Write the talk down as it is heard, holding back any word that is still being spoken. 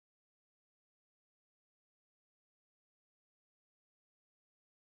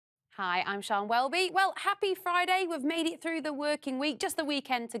Hi, I'm Sian Welby. Well, happy Friday. We've made it through the working week, just the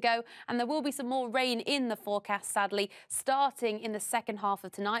weekend to go, and there will be some more rain in the forecast, sadly, starting in the second half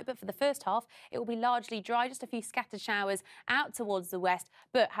of tonight. But for the first half, it will be largely dry, just a few scattered showers out towards the west.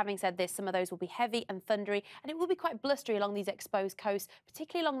 But having said this, some of those will be heavy and thundery, and it will be quite blustery along these exposed coasts,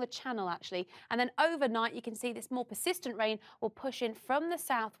 particularly along the Channel, actually. And then overnight, you can see this more persistent rain will push in from the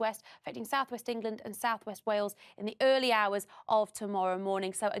southwest, affecting southwest England and southwest Wales in the early hours of tomorrow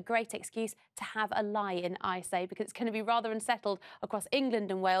morning. So a great excuse to have a lie-in, I say, because it's going to be rather unsettled across England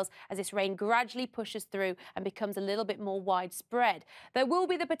and Wales as this rain gradually pushes through and becomes a little bit more widespread. There will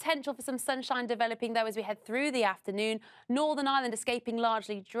be the potential for some sunshine developing, though, as we head through the afternoon. Northern Ireland escaping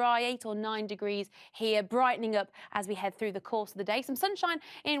largely dry, 8 or 9 degrees here, brightening up as we head through the course of the day. Some sunshine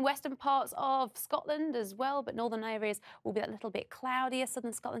in western parts of Scotland as well, but northern areas will be a little bit cloudier.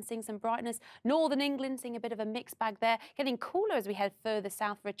 Southern Scotland seeing some brightness. Northern England seeing a bit of a mixed bag there, getting cooler as we head further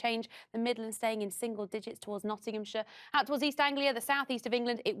south for a change. The Midlands staying in single digits towards Nottinghamshire. Out towards East Anglia, the southeast of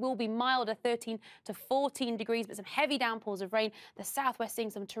England, it will be milder, 13 to 14 degrees, but some heavy downpours of rain. The southwest seeing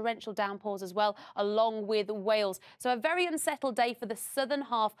some torrential downpours as well, along with Wales. So a very unsettled day for the southern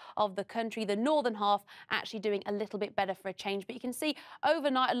half of the country. The northern half actually doing a little bit better for a change. But you can see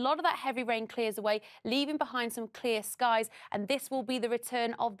overnight, a lot of that heavy rain clears away, leaving behind some clear skies. And this will be the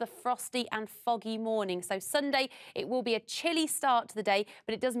return of the frosty and foggy morning. So Sunday, it will be a chilly start to the day,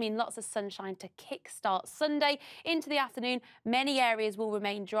 but it does mean lots of sunshine to kick-start Sunday. Into the afternoon, many areas will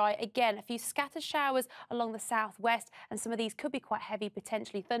remain dry. Again, a few scattered showers along the southwest, and some of these could be quite heavy,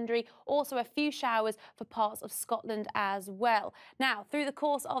 potentially thundery. Also, a few showers for parts of Scotland as well. Now, through the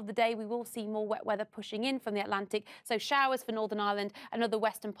course of the day, we will see more wet weather pushing in from the Atlantic, so showers for Northern Ireland and other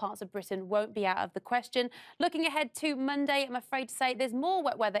western parts of Britain won't be out of the question. Looking ahead to Monday, I'm afraid to say there's more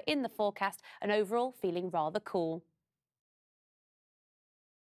wet weather in the forecast and overall feeling rather cool.